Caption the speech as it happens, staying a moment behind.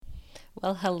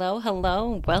Well, hello,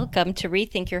 hello. Welcome to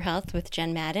Rethink Your Health with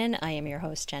Jen Madden. I am your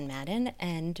host, Jen Madden,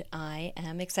 and I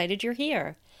am excited you're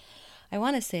here. I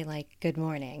want to say, good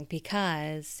morning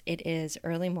because it is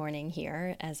early morning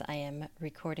here as I am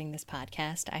recording this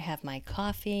podcast. I have my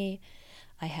coffee,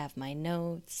 I have my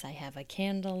notes, I have a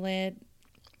candle lit.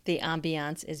 The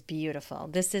ambiance is beautiful.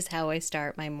 This is how I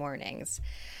start my mornings.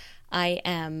 I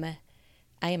am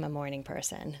a morning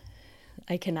person.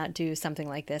 I cannot do something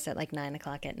like this at 9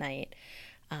 o'clock at night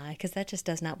because that just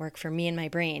does not work for me and my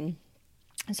brain.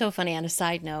 It's so funny. On a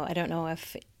side note, I don't know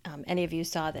if any of you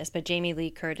saw this, but Jamie Lee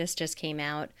Curtis just came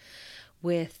out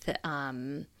with,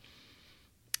 well,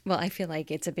 I feel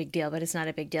like it's a big deal, but it's not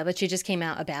a big deal. But she just came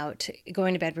out about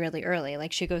going to bed really early.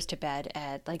 Like she goes to bed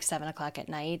at 7 o'clock at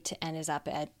night and is up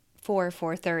at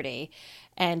 4:30.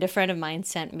 And a friend of mine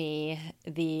sent me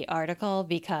the article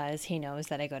because he knows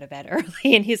that I go to bed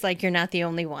early. And he's like, you're not the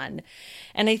only one.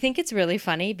 And I think it's really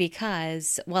funny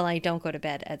because, well, I don't go to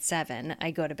bed at 7. I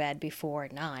go to bed before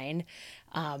 9.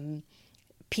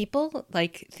 People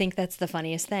think that's the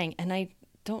funniest thing. And I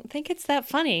don't think it's that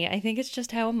funny. I think it's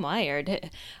just how I'm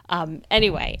wired.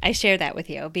 Anyway, I share that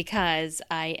with you because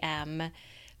I am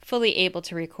fully able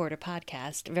to record a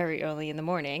podcast very early in the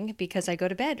morning because I go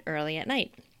to bed early at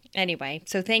night. Anyway,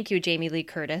 so thank you, Jamie Lee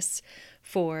Curtis,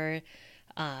 for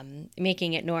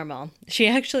making it normal. She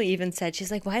actually even said, she's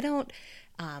like, why don't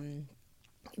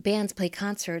bands play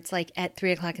concerts at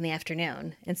 3 o'clock in the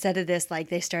afternoon instead of this,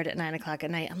 they start at 9 o'clock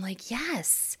at night? I'm like,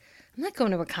 yes, I'm not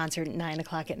going to a concert at 9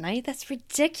 o'clock at night. That's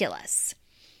ridiculous.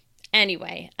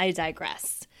 Anyway, I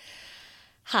digress.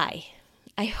 Hi.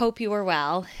 I hope you are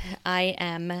well. I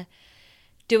am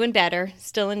doing better,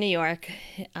 still in New York,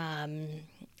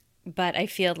 but I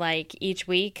feel like each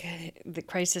week the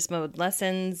crisis mode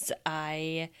lessens.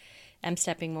 I am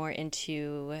stepping more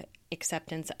into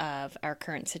acceptance of our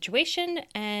current situation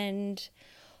and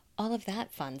all of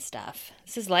that fun stuff.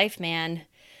 This is life, man.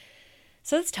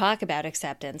 So let's talk about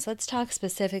acceptance. Let's talk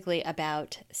specifically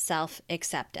about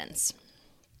self-acceptance.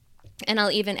 And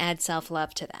I'll even add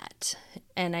self-love to that.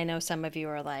 And I know some of you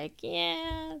are like,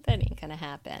 yeah, that ain't going to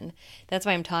happen. That's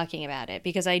why I'm talking about it.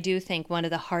 Because I do think one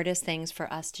of the hardest things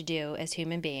for us to do as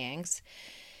human beings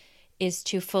is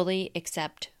to fully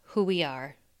accept who we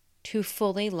are, to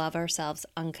fully love ourselves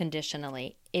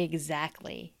unconditionally,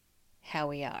 exactly how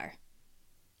we are.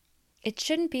 It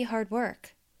shouldn't be hard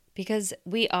work because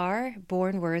we are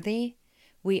born worthy.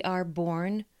 We are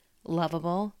born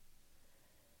lovable.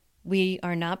 We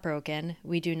are not broken.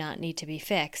 We do not need to be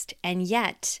fixed. And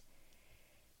yet,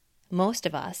 most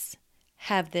of us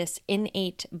have this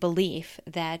innate belief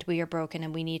that we are broken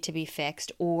and we need to be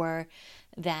fixed, or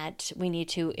that we need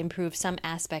to improve some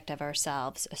aspect of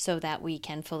ourselves so that we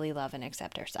can fully love and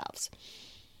accept ourselves.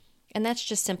 And that's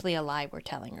just simply a lie we're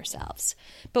telling ourselves.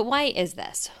 But why is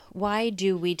this? Why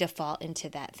do we default into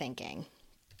that thinking?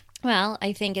 Well,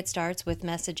 I think it starts with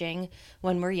messaging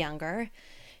when we're younger.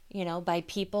 By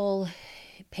people,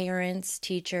 parents,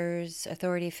 teachers,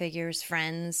 authority figures,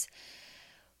 friends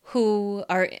who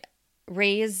are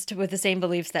raised with the same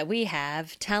beliefs that we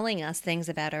have, telling us things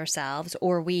about ourselves,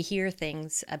 or we hear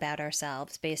things about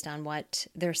ourselves based on what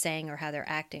they're saying or how they're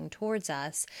acting towards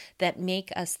us that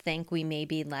make us think we may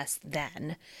be less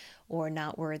than or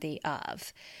not worthy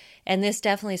of. And this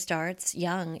definitely starts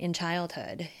young in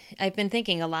childhood. I've been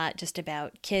thinking a lot just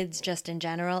about kids just in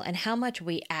general and how much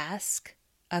we ask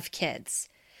of kids.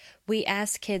 We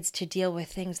ask kids to deal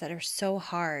with things that are so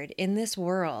hard in this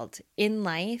world, in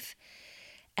life,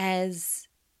 as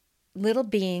little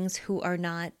beings who are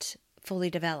not fully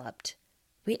developed.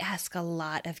 We ask a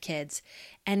lot of kids.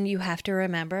 And you have to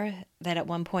remember that at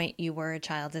one point you were a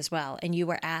child as well, and you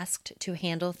were asked to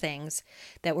handle things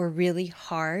that were really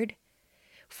hard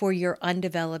for your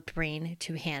undeveloped brain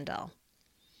to handle.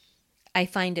 I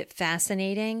find it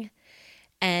fascinating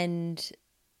and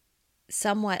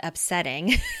somewhat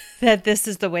upsetting that this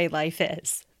is the way life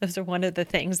is. Those are one of the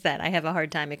things that I have a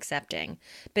hard time accepting.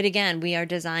 But again, we are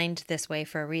designed this way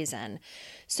for a reason.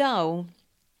 So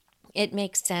it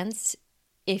makes sense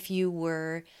if you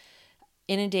were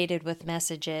inundated with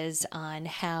messages on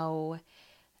how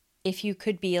if you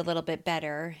could be a little bit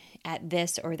better at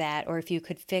this or that, or if you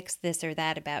could fix this or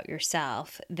that about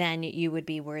yourself, then you would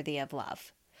be worthy of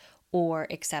love or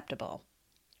acceptable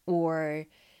or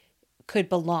could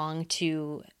belong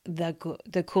to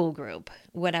the cool group,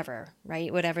 whatever,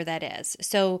 right? Whatever that is.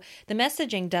 So the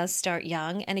messaging does start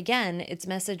young. And again, it's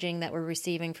messaging that we're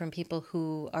receiving from people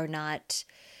who are not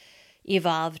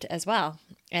evolved as well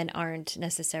and aren't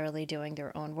necessarily doing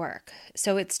their own work.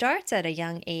 So it starts at a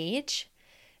young age,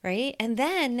 right? And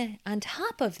then on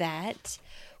top of that,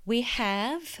 we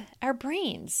have our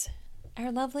brains.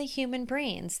 our lovely human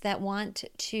brains that want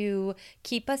to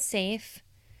keep us safe,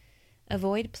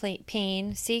 avoid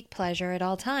pain, seek pleasure at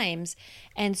all times.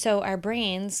 And so our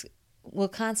brains will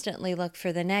constantly look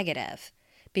for the negative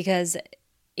because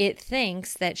it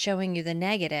thinks that showing you the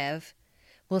negative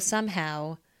will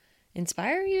somehow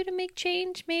inspire you to make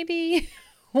change, maybe,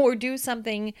 or do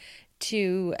something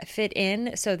to fit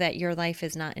in so that your life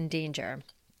is not in danger.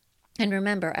 And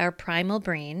remember, our primal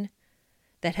brain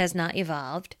that has not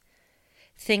evolved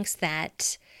thinks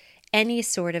that any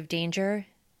sort of danger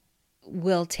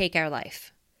will take our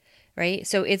life, right?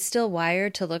 So it's still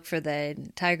wired to look for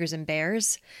the tigers and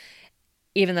bears,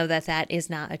 even though that is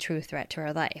not a true threat to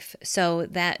our life. So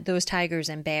that those tigers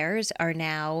and bears are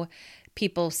now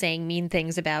people saying mean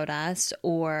things about us,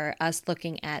 or us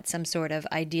looking at some sort of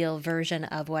ideal version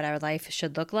of what our life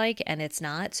should look like, and it's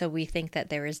not. So we think that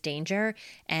there is danger,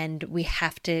 and we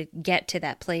have to get to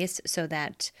that place so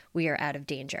that we are out of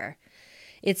danger.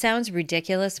 It sounds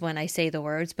ridiculous when I say the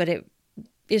words, but it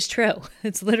is true.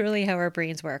 It's literally how our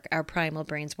brains work, our primal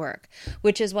brains work,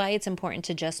 which is why it's important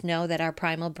to just know that our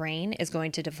primal brain is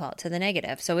going to default to the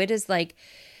negative. So it is like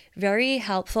very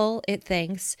helpful, it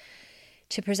thinks,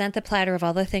 to present the platter of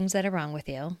all the things that are wrong with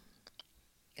you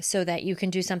so that you can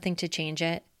do something to change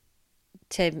it,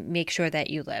 to make sure that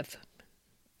you live.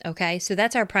 Okay, so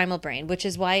that's our primal brain, which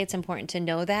is why it's important to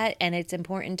know that. And it's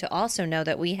important to also know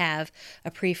that we have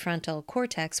a prefrontal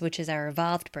cortex, which is our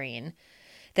evolved brain,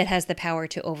 that has the power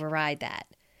to override that.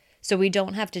 So we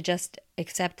don't have to just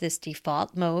accept this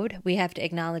default mode. We have to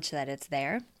acknowledge that it's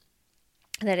there,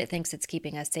 that it thinks it's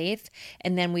keeping us safe.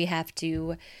 And then we have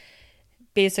to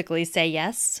basically say,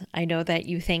 yes, I know that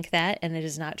you think that, and it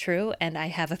is not true, and I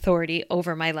have authority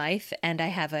over my life, and I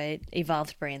have an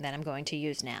evolved brain that I'm going to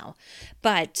use now.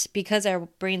 But because our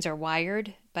brains are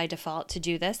wired by default to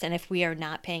do this, and if we are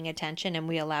not paying attention and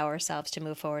we allow ourselves to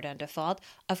move forward on default,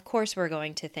 of course we're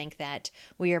going to think that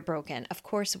we are broken. Of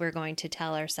course we're going to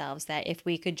tell ourselves that if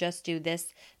we could just do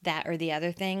this, that, or the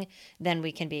other thing, then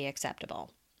we can be acceptable.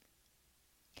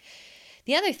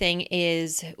 The other thing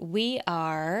is we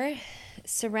are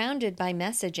surrounded by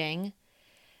messaging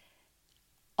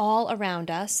all around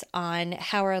us on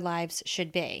how our lives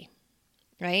should be,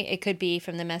 right? It could be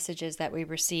from the messages that we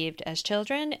received as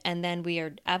children, and then we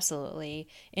are absolutely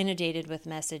inundated with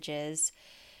messages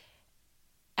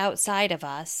outside of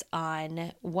us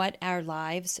on what our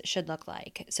lives should look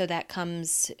like. So that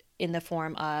comes in the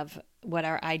form of what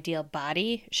our ideal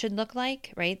body should look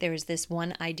like, right? There's this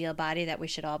one ideal body that we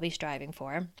should all be striving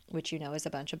for, which you know is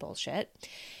a bunch of bullshit.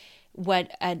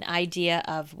 What an idea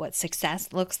of what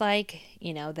success looks like,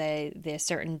 you know, the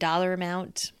certain dollar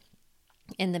amount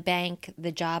in the bank,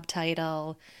 the job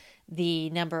title, the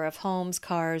number of homes,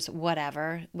 cars,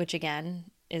 whatever, which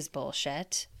again is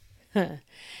bullshit.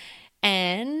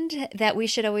 And that we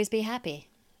should always be happy,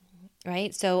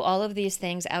 right? So all of these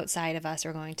things outside of us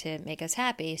are going to make us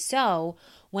happy. So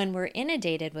when we're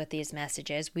inundated with these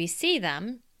messages, we see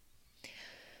them.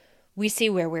 We see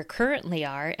where we currently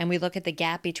are, and we look at the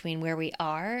gap between where we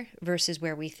are versus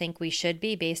where we think we should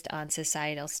be based on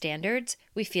societal standards.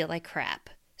 We feel like crap.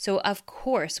 So, of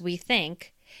course, we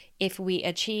think if we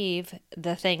achieve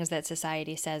the things that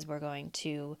society says we're going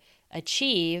to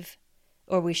achieve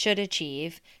or we should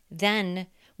achieve, then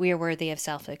we are worthy of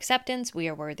self-acceptance. We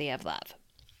are worthy of love.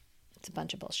 It's a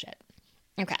bunch of bullshit.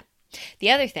 Okay.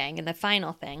 The other thing, and the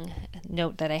final thing,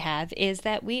 note that I have, is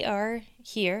that we are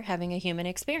here having a human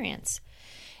experience.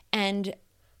 And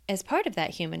as part of that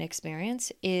human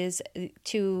experience is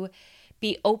to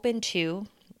be open to,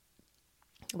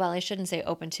 well, I shouldn't say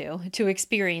open to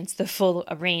experience the full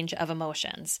range of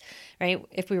emotions, right?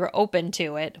 If we were open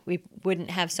to it, we wouldn't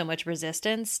have so much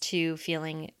resistance to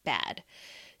feeling bad.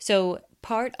 So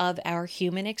part of our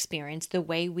human experience, the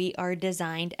way we are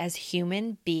designed as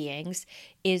human beings,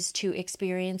 is to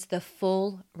experience the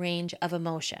full range of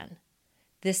emotion.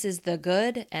 This is the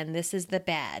good and this is the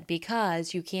bad,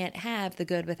 because you can't have the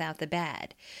good without the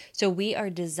bad. So we are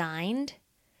designed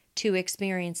to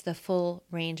experience the full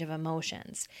range of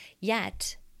emotions.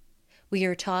 Yet, we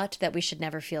are taught that we should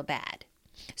never feel bad.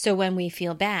 So when we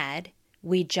feel bad,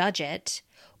 we judge it,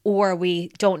 or we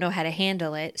don't know how to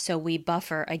handle it, so we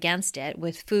buffer against it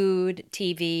with food,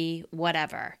 TV,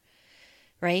 whatever,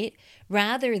 right?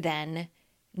 Rather than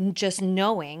just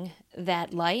knowing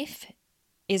that life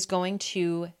is going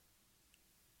to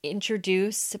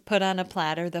put on a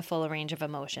platter the full range of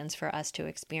emotions for us to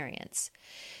experience.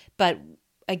 But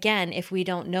again, if we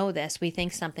don't know this, we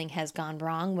think something has gone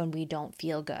wrong when we don't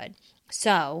feel good.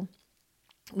 So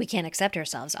we can't accept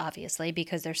ourselves, obviously,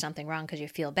 because there's something wrong because you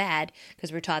feel bad,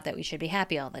 because we're taught that we should be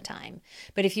happy all the time.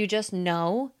 But if you just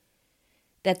know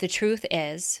that the truth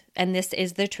is, and this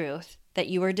is the truth, that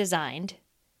you are designed,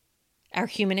 our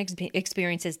human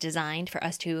experience is designed for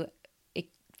us to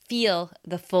feel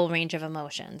the full range of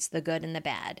emotions, the good and the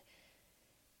bad.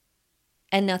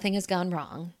 And nothing has gone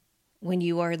wrong when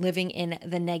you are living in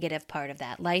the negative part of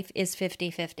that. Life is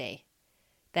 50-50.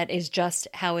 That is just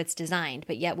how it's designed.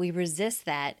 But yet we resist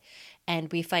that and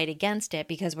we fight against it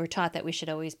because we're taught that we should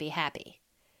always be happy.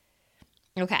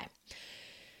 Okay.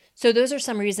 So those are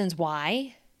some reasons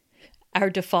why our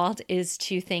default is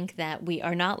to think that we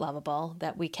are not lovable,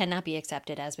 that we cannot be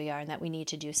accepted as we are, and that we need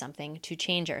to do something to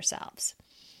change ourselves.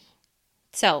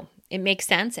 So it makes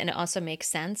sense, and it also makes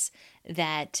sense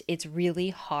that it's really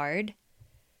hard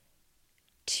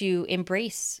to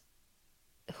embrace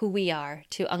who we are,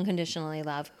 to unconditionally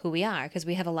love who we are, because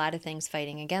we have a lot of things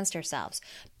fighting against ourselves.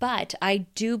 But I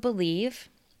do believe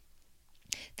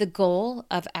the goal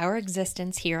of our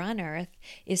existence here on earth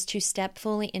is to step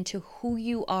fully into who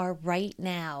you are right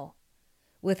now,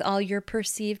 with all your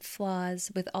perceived flaws,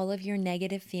 with all of your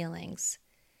negative feelings,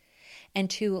 and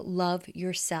to love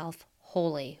yourself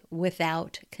wholly,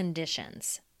 without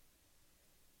conditions.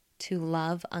 To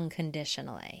love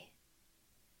unconditionally.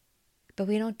 But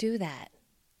we don't do that.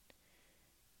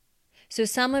 So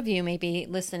some of you may be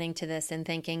listening to this and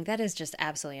thinking, that is just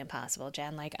absolutely impossible,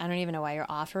 Jen. Like, I don't even know why you're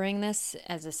offering this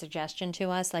as a suggestion to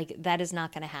us. Like, that is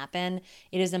not going to happen.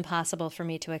 It is impossible for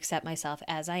me to accept myself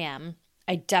as I am.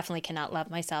 I definitely cannot love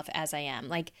myself as I am.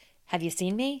 Like, have you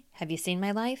seen me? Have you seen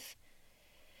my life?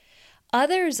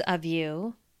 Others of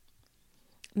you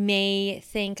may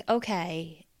think,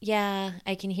 okay, yeah,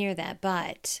 I can hear that,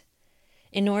 but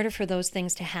in order for those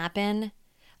things to happen,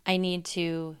 I need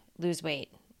to lose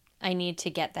weight. I need to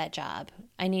get that job.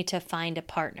 I need to find a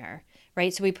partner,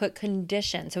 right? So we put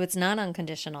conditions. So it's not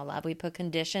unconditional love. We put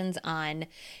conditions on,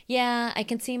 yeah, I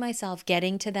can see myself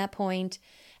getting to that point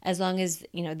as long as,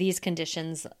 these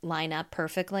conditions line up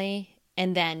perfectly,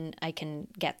 and then I can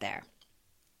get there.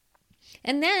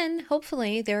 And then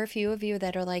hopefully there are a few of you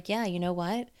that are like, yeah, you know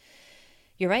what?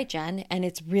 You're right, Jen. And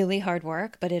it's really hard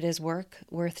work, but it is work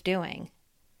worth doing,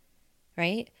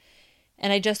 right?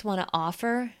 And I just want to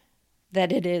offer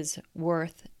that it is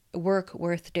work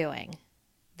worth doing.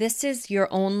 This is your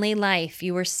only life.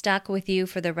 You are stuck with you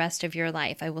for the rest of your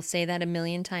life. I will say that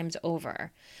 1,000,000 times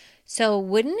over. So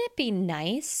wouldn't it be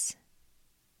nice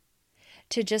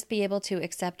to just be able to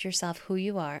accept yourself who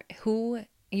you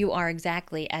are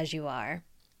exactly as you are,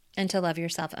 and to love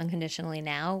yourself unconditionally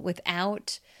now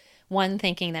without, one,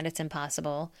 thinking that it's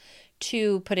impossible,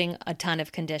 two, putting a ton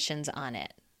of conditions on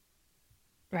it,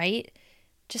 right?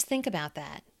 Just think about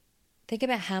that. Think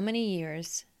about how many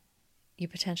years you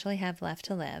potentially have left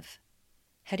to live.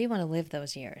 How do you want to live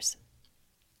those years?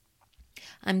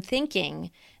 I'm thinking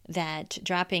that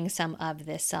dropping some of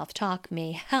this self-talk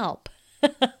may help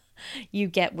you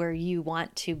get where you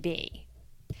want to be.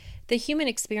 The human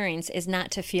experience is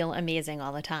not to feel amazing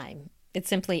all the time. It's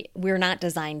simply, we're not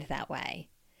designed that way,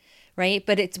 right?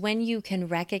 But it's when you can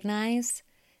recognize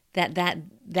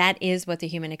that is what the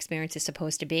human experience is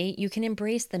supposed to be. You can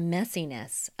embrace the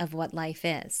messiness of what life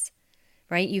is,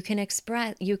 right? You can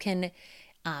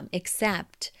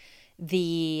accept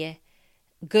the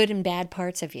good and bad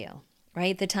parts of you,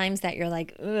 right? The times that you're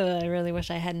like, ugh, I really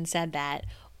wish I hadn't said that.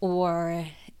 Or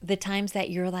the times that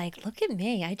you're like, look at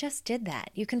me, I just did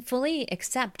that. You can fully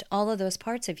accept all of those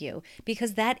parts of you,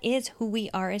 because that is who we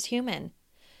are as human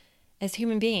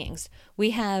beings.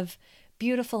 We have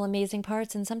beautiful, amazing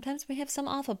parts, and sometimes we have some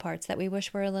awful parts that we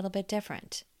wish were a little bit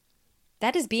different.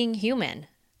 That is being human.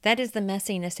 That is the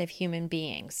messiness of human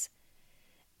beings.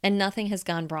 And nothing has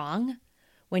gone wrong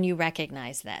when you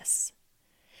recognize this.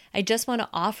 I just want to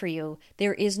offer you,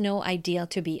 there is no ideal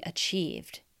to be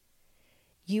achieved.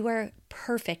 You are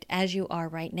perfect as you are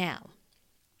right now.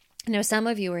 Now, some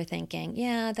of you are thinking,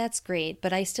 yeah, that's great,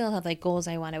 but I still have goals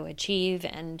I want to achieve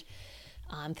and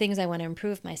things I want to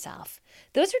improve myself.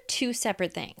 Those are two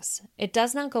separate things. It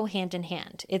does not go hand in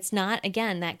hand. It's not,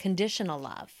 again, that conditional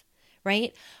love,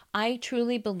 right? I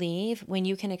truly believe when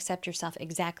you can accept yourself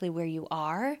exactly where you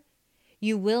are,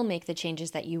 you will make the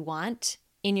changes that you want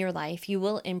in your life. You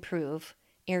will improve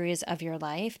areas of your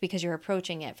life because you're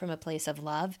approaching it from a place of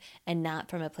love and not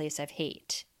from a place of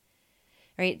hate,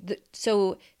 right?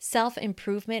 So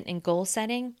self-improvement and goal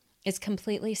setting is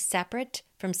completely separate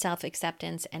from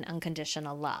self-acceptance and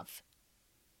unconditional love.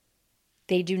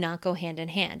 They do not go hand in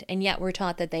hand, and yet we're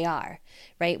taught that they are,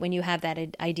 right? When you have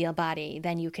that ideal body,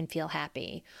 then you can feel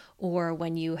happy. Or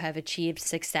when you have achieved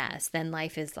success, then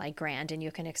life is grand and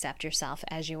you can accept yourself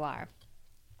as you are.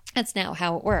 That's not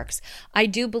how it works. I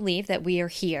do believe that we are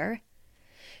here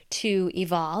to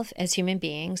evolve as human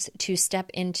beings, to step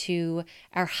into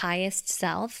our highest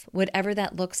self, whatever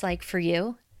that looks like for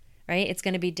you, right? It's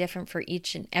going to be different for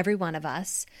each and every one of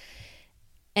us.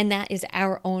 And that is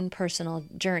our own personal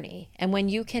journey. And when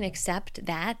you can accept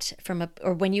that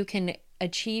or when you can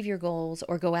achieve your goals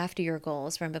or go after your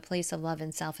goals from a place of love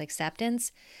and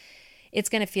self-acceptance, it's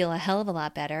going to feel a hell of a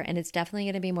lot better, and it's definitely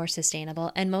going to be more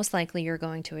sustainable, and most likely you're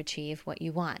going to achieve what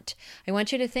you want. I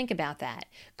want you to think about that.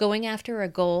 Going after a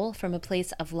goal from a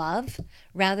place of love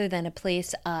rather than a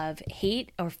place of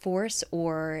hate or force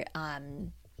or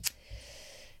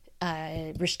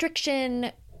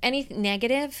restriction, anything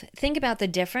negative. Think about the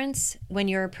difference when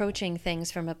you're approaching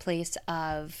things from a place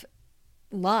of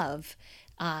love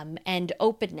and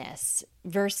openness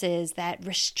versus that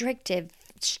restrictive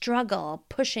struggle,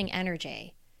 pushing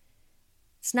energy.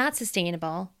 It's not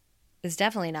sustainable. It's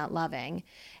definitely not loving.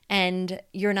 And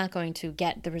you're not going to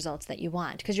get the results that you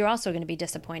want, because you're also going to be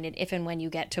disappointed if and when you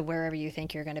get to wherever you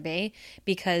think you're going to be,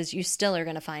 because you still are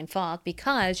going to find fault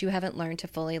because you haven't learned to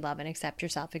fully love and accept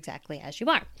yourself exactly as you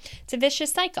are. It's a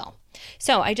vicious cycle.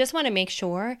 So I just want to make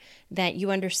sure that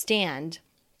you understand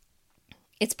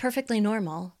it's perfectly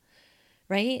normal,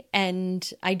 right? And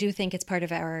I do think it's part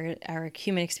of our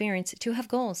human experience to have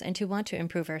goals and to want to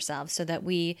improve ourselves so that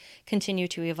we continue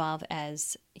to evolve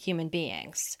as human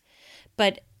beings.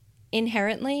 But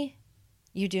inherently,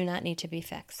 you do not need to be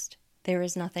fixed. There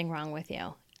is nothing wrong with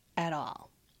you at all.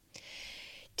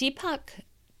 Deepak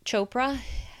Chopra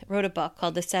wrote a book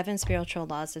called The 7 Spiritual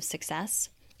Laws of Success.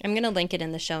 I'm going to link it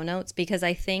in the show notes because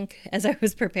I think as I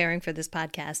was preparing for this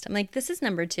podcast, I'm like, this is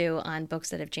number 2 on books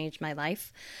that have changed my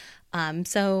life.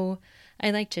 So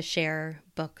I like to share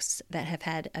books that have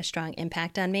had a strong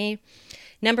impact on me.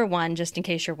 Number 1, just in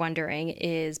case you're wondering,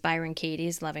 is Byron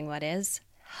Katie's Loving What Is.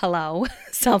 Hello,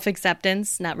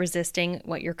 self-acceptance, not resisting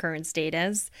what your current state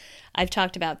is. I've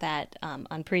talked about that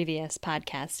on previous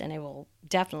podcasts, and I will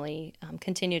definitely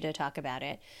continue to talk about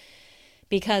it.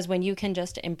 Because when you can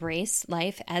just embrace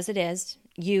life as it is,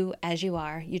 you as you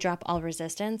are, you drop all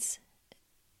resistance,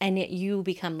 and you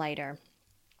become lighter.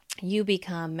 You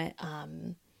become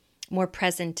more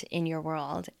present in your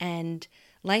world, and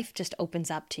life just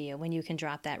opens up to you when you can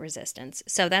drop that resistance.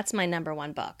 So that's my number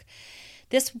 1 book.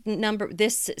 This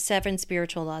 7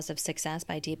 Spiritual Laws of Success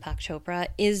by Deepak Chopra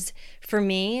is, for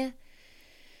me,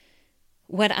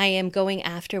 what I am going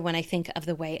after when I think of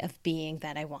the way of being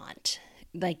that I want,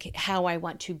 like how I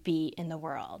want to be in the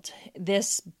world.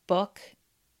 This book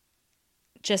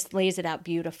just lays it out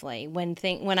beautifully. When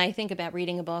I think about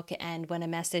reading a book and when a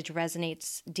message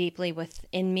resonates deeply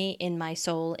within me, in my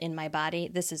soul, in my body,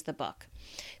 this is the book.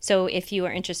 So if you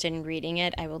are interested in reading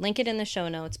it, I will link it in the show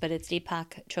notes, but it's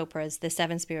Deepak Chopra's The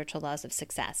 7 Spiritual Laws of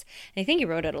Success. And I think he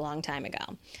wrote it a long time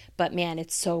ago, but man,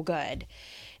 it's so good.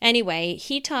 Anyway,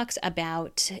 he talks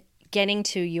about getting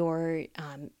to your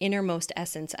innermost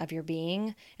essence of your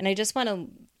being. And I just want to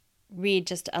read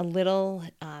just a little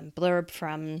blurb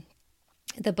from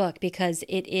the book because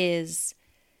it is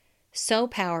so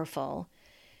powerful.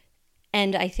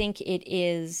 And I think it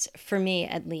is, for me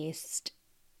at least,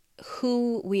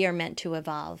 who we are meant to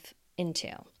evolve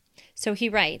into. So he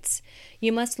writes,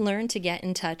 "You must learn to get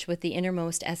in touch with the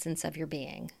innermost essence of your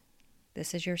being."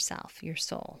 This is yourself, your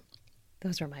soul.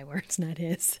 Those are my words, not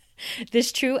his.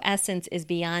 "This true essence is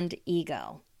beyond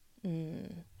ego.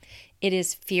 It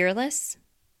is fearless.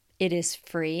 It is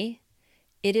free.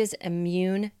 It is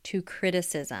immune to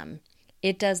criticism.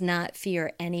 It does not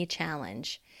fear any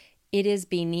challenge. It is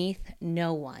beneath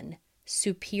no one,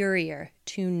 superior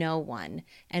to no one,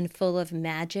 and full of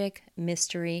magic,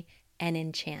 mystery, and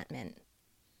enchantment."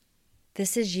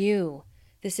 This is you.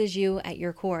 This is you at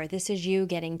your core. This is you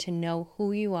getting to know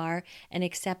who you are and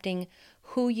accepting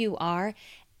who you are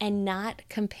and not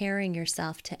comparing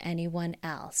yourself to anyone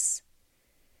else.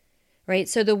 Right?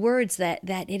 So the words that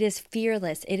it is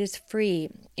fearless, it is free,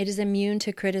 it is immune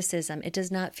to criticism, it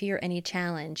does not fear any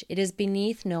challenge, it is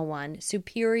beneath no one,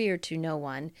 superior to no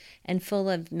one, and full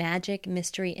of magic,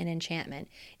 mystery, and enchantment.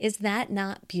 Is that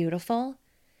not beautiful?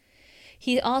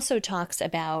 He also talks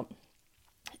about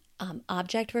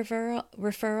object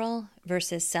referral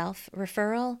versus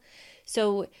self-referral.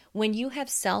 So when you have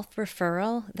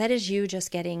self-referral, that is you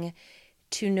just getting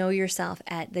to know yourself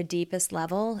at the deepest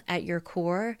level, at your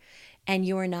core, and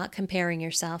you are not comparing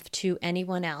yourself to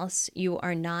anyone else. You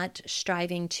are not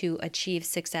striving to achieve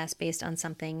success based on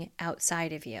something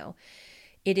outside of you.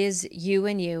 It is you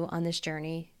and you on this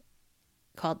journey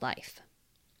called life.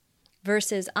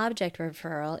 Versus object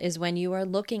referral is when you are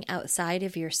looking outside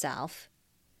of yourself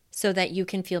so that you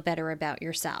can feel better about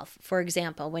yourself. For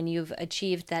example, when you've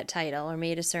achieved that title or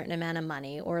made a certain amount of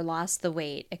money or lost the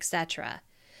weight, etc.,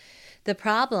 The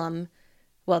problem,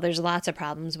 well, there's lots of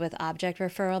problems with object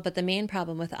referral, but the main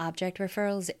problem with object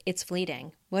referrals, it's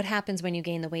fleeting. What happens when you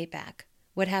gain the weight back?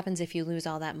 What happens if you lose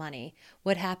all that money?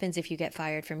 What happens if you get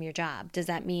fired from your job? Does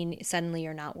that mean suddenly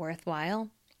you're not worthwhile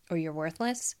or you're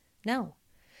worthless? No.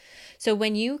 So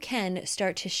when you can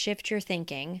start to shift your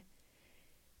thinking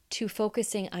to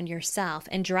focusing on yourself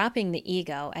and dropping the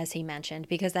ego, as he mentioned,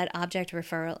 because that object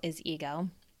referral is ego.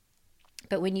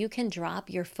 But when you can drop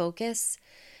your focus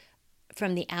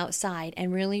from the outside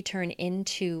and really turn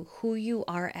into who you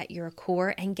are at your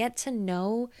core and get to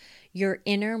know your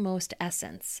innermost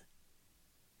essence,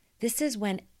 this is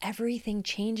when everything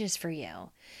changes for you.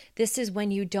 This is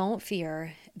when you don't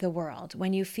fear the world,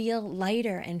 when you feel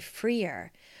lighter and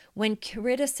freer, when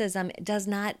criticism does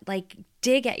not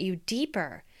dig at you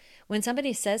deeper. When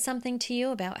somebody says something to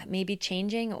you about maybe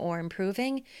changing or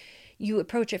improving, you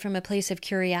approach it from a place of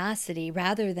curiosity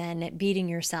rather than beating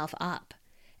yourself up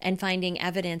and finding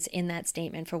evidence in that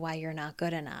statement for why you're not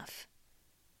good enough.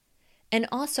 And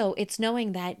also, it's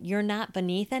knowing that you're not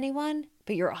beneath anyone,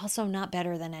 but you're also not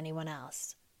better than anyone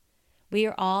else. We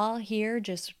are all here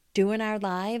just doing our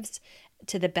lives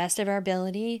to the best of our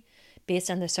ability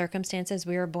based on the circumstances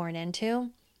we were born into,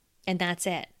 and that's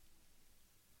it.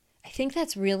 I think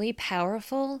that's really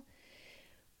powerful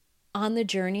on the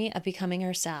journey of becoming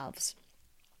ourselves,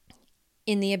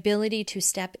 in the ability to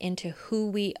step into who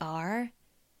we are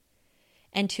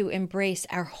and to embrace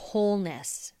our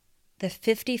wholeness, the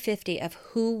 50-50 of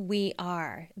who we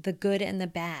are, the good and the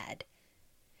bad.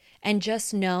 And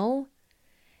just know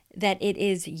that it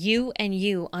is you and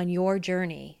you on your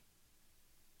journey.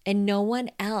 And no one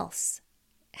else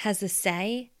has a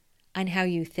say on how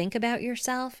you think about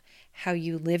yourself, how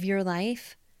you live your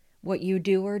life, what you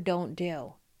do or don't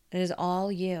do. It is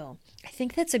all you. I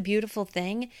think that's a beautiful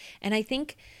thing. And I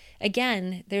think,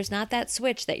 again, there's not that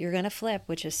switch that you're going to flip,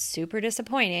 which is super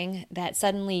disappointing that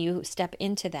suddenly you step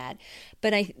into that.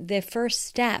 But the first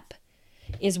step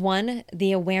is one,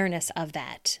 the awareness of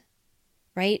that,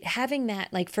 right? Having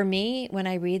that, for me, when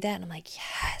I read that, I'm like,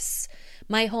 yes,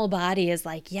 my whole body is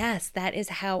like, yes, that is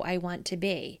how I want to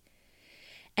be.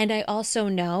 And I also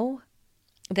know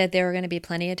that there are going to be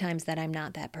plenty of times that I'm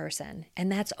not that person, and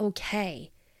that's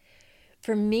okay.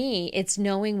 For me, it's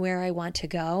knowing where I want to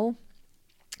go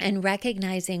and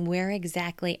recognizing where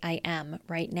exactly I am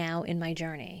right now in my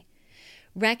journey.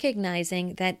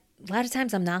 Recognizing that a lot of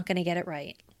times I'm not going to get it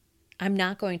right. I'm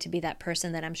not going to be that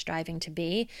person that I'm striving to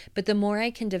be, but the more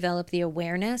I can develop the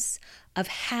awareness of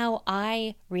how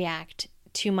I react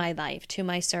to my life, to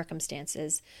my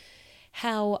circumstances,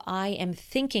 how I am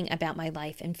thinking about my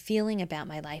life and feeling about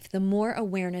my life, the more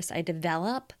awareness I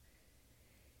develop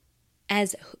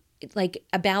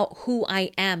about who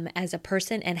I am as a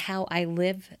person and how I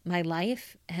live my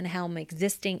life and how I'm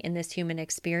existing in this human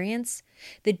experience,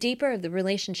 the deeper the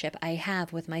relationship I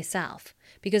have with myself.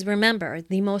 Because remember,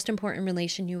 the most important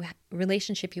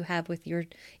relationship you have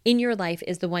in your life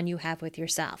is the one you have with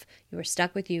yourself. You are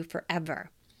stuck with you forever.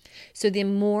 So the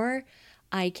more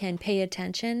I can pay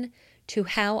attention to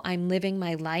how I'm living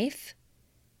my life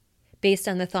based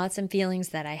on the thoughts and feelings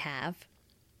that I have,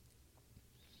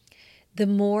 the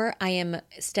more I am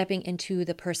stepping into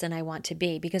the person I want to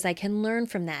be, because I can learn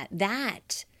from that.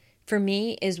 That, for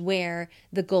me, is where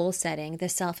the goal setting, the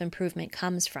self-improvement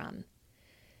comes from.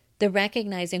 The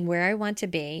recognizing where I want to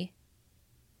be,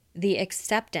 the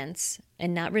acceptance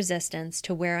and not resistance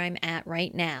to where I'm at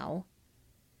right now,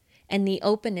 and the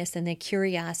openness and the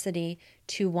curiosity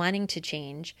to wanting to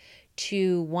change,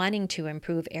 to wanting to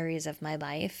improve areas of my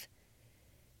life,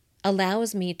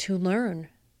 allows me to learn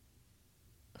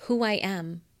who I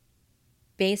am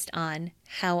based on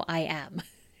how I am,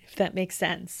 if that makes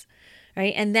sense,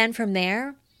 right? And then from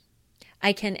there,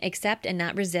 I can accept and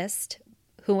not resist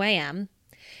who I am,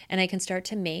 and I can start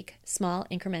to make small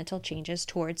incremental changes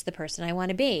towards the person I want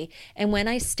to be. And when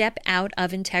I step out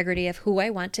of integrity of who I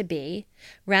want to be,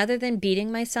 rather than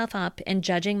beating myself up and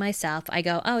judging myself, I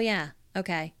go, oh yeah,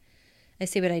 okay, I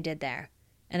see what I did there.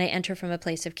 And I enter from a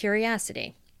place of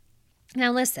curiosity.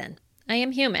 Now listen, I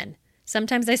am human.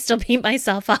 Sometimes I still beat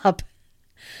myself up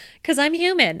because I'm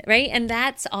human, right? And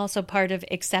that's also part of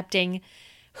accepting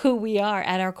who we are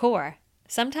at our core.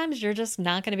 Sometimes you're just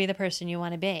not going to be the person you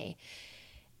want to be.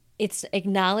 It's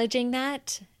acknowledging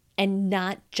that and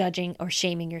not judging or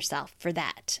shaming yourself for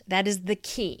that. That is the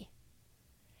key.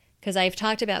 Because I've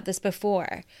talked about this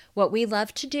before. What we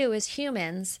love to do as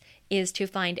humans is to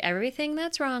find everything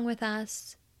that's wrong with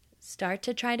us, start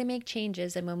to try to make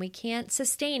changes, and when we can't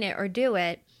sustain it or do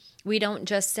it, we don't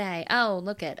just say, oh,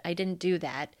 look it, I didn't do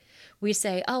that. We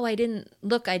say, oh, I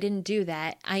didn't do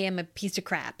that. I am a piece of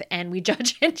crap. And we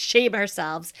judge and shame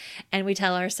ourselves. And we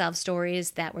tell ourselves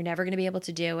stories that we're never going to be able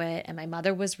to do it. And my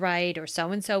mother was right, or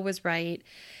so-and-so was right.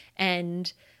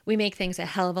 And we make things a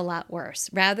hell of a lot worse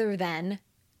rather than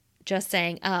just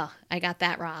saying, oh, I got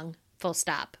that wrong, full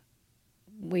stop.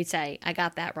 We say, I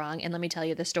got that wrong. And let me tell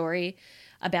you the story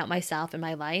about myself and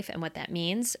my life and what that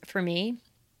means for me,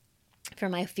 for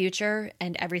my future,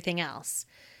 and everything else.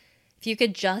 If you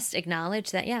could just acknowledge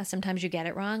that, yeah, sometimes you get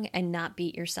it wrong and not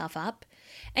beat yourself up.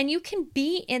 And you can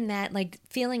be in that like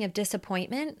feeling of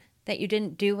disappointment that you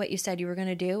didn't do what you said you were going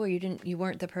to do, or you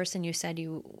weren't the person you said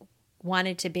you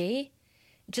wanted to be.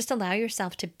 Just allow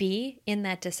yourself to be in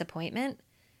that disappointment.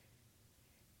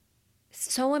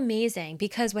 So amazing,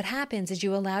 because what happens is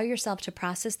you allow yourself to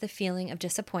process the feeling of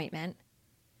disappointment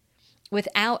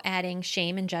without adding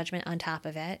shame and judgment on top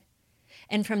of it.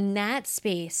 And from that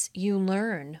space, you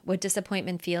learn what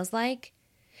disappointment feels like,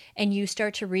 and you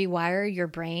start to rewire your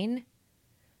brain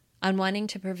on wanting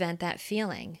to prevent that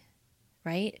feeling,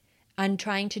 right? On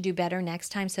trying to do better next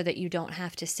time so that you don't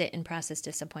have to sit and process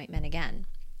disappointment again.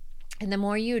 And the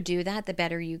more you do that, the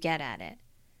better you get at it.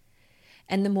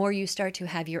 And the more you start to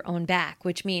have your own back,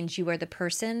 which means you are the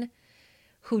person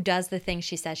who does the thing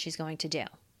she says she's going to do.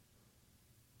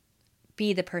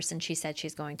 Be the person she said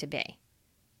she's going to be.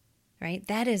 Right?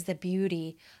 That is the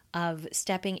beauty of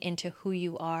stepping into who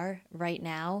you are right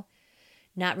now,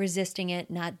 not resisting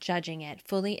it, not judging it,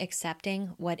 fully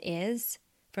accepting what is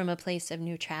from a place of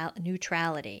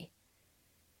neutrality.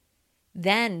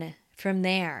 Then from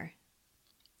there,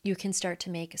 you can start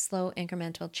to make slow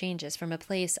incremental changes from a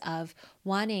place of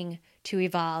wanting to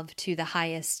evolve to the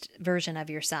highest version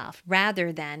of yourself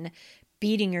rather than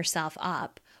beating yourself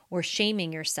up or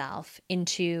shaming yourself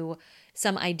into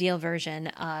some ideal version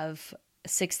of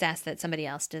success that somebody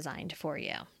else designed for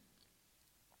you.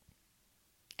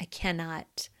 I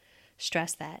cannot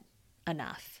stress that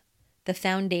enough. The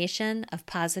foundation of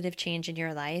positive change in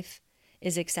your life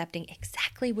is accepting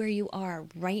exactly where you are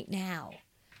right now,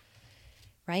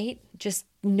 right? Just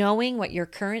knowing what your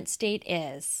current state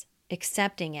is,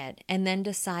 accepting it, and then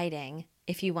deciding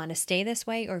if you want to stay this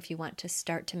way or if you want to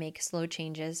start to make slow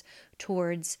changes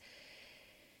towards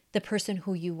the person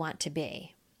who you want to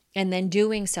be. And then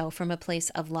doing so from a place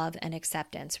of love and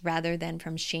acceptance rather than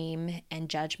from shame and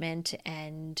judgment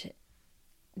and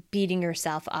beating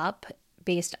yourself up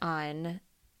based on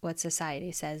what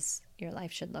society says your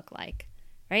life should look like,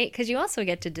 right? Because you also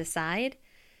get to decide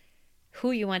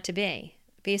who you want to be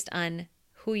based on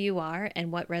who you are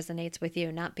and what resonates with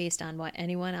you, not based on what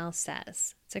anyone else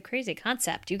says. It's a crazy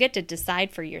concept. You get to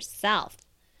decide for yourself.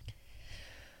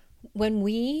 When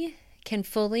we can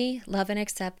fully love and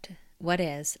accept what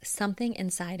is, something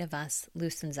inside of us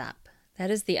loosens up. That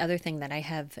is the other thing that I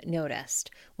have noticed.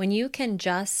 When you can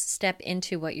just step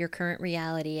into what your current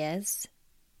reality is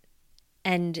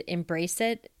and embrace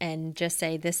it and just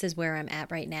say, this is where I'm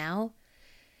at right now,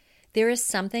 there is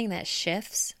something that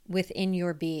shifts within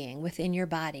your being, within your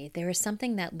body. There is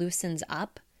something that loosens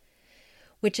up,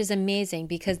 which is amazing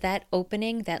because that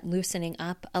opening, that loosening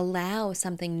up allows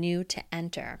something new to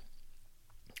enter,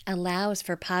 allows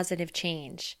for positive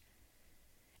change.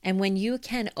 And when you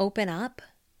can open up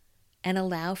and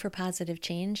allow for positive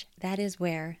change, that is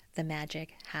where the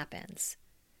magic happens.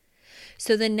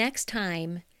 So the next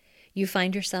time you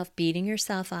find yourself beating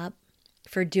yourself up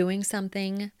for doing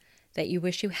something that you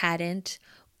wish you hadn't,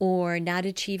 or not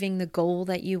achieving the goal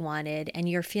that you wanted, and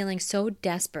you're feeling so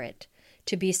desperate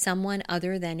to be someone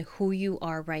other than who you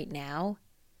are right now,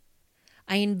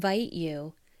 I invite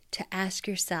you to ask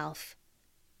yourself,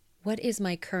 what is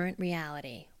my current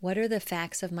reality? What are the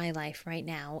facts of my life right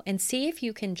now? And see if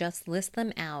you can just list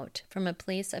them out from a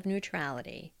place of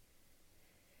neutrality,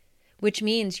 which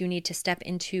means you need to step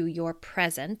into your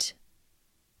present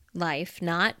life,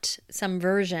 not some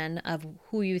version of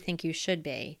who you think you should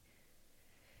be,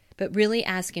 but really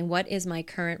asking, what is my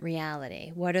current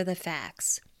reality? What are the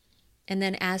facts? And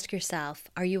then ask yourself,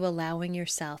 are you allowing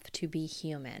yourself to be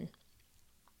human?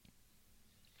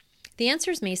 The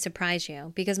answers may surprise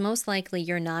you because most likely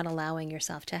you're not allowing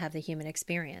yourself to have the human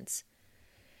experience,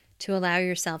 to allow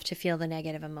yourself to feel the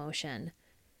negative emotion,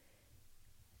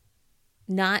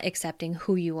 not accepting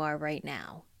who you are right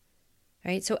now,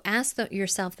 right? So ask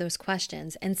yourself those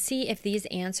questions and see if these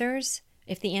answers,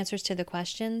 if the answers to the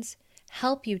questions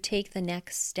help you take the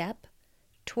next step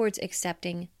towards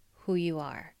accepting who you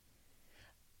are.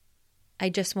 I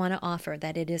just want to offer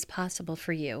that it is possible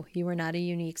for you. You are not a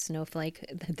unique snowflake.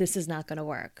 This is not going to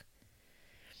work.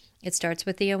 It starts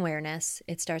with the awareness.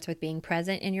 It starts with being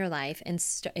present in your life. And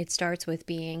it starts with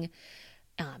being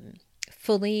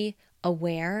fully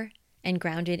aware and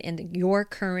grounded in your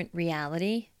current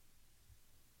reality,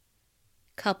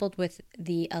 coupled with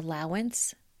the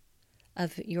allowance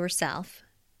of yourself,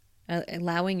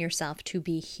 allowing yourself to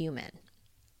be human.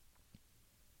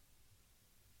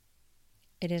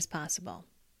 It is possible.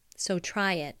 So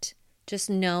try it. Just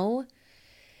know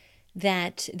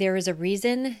that there is a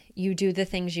reason you do the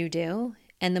things you do.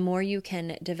 And the more you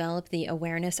can develop the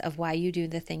awareness of why you do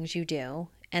the things you do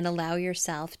and allow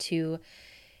yourself to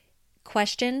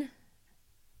question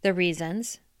the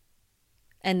reasons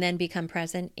and then become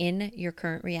present in your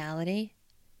current reality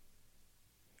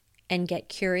and get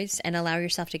curious and allow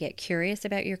yourself to get curious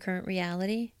about your current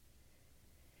reality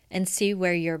and see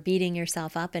where you're beating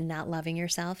yourself up and not loving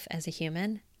yourself as a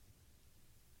human,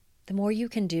 the more you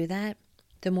can do that,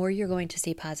 the more you're going to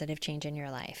see positive change in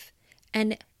your life.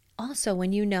 And also,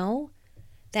 when you know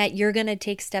that you're going to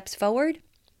take steps forward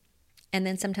and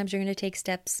then sometimes you're going to take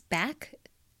steps back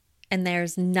and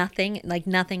there's nothing, like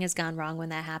nothing has gone wrong when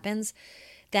that happens,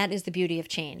 that is the beauty of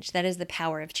change. That is the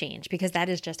power of change, because that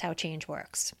is just how change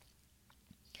works.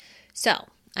 So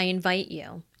I invite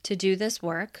you to do this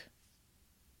work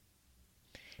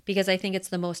because I think it's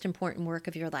the most important work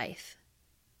of your life.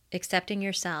 Accepting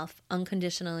yourself,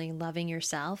 unconditionally loving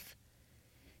yourself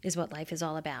is what life is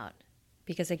all about.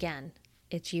 Because again,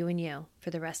 it's you and you for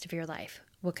the rest of your life.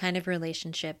 What kind of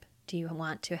relationship do you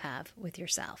want to have with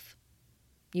yourself?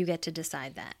 You get to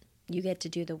decide that. You get to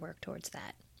do the work towards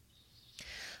that.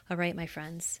 All right, my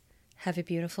friends, have a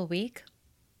beautiful week,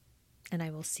 and I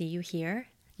will see you here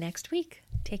next week.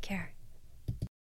 Take care.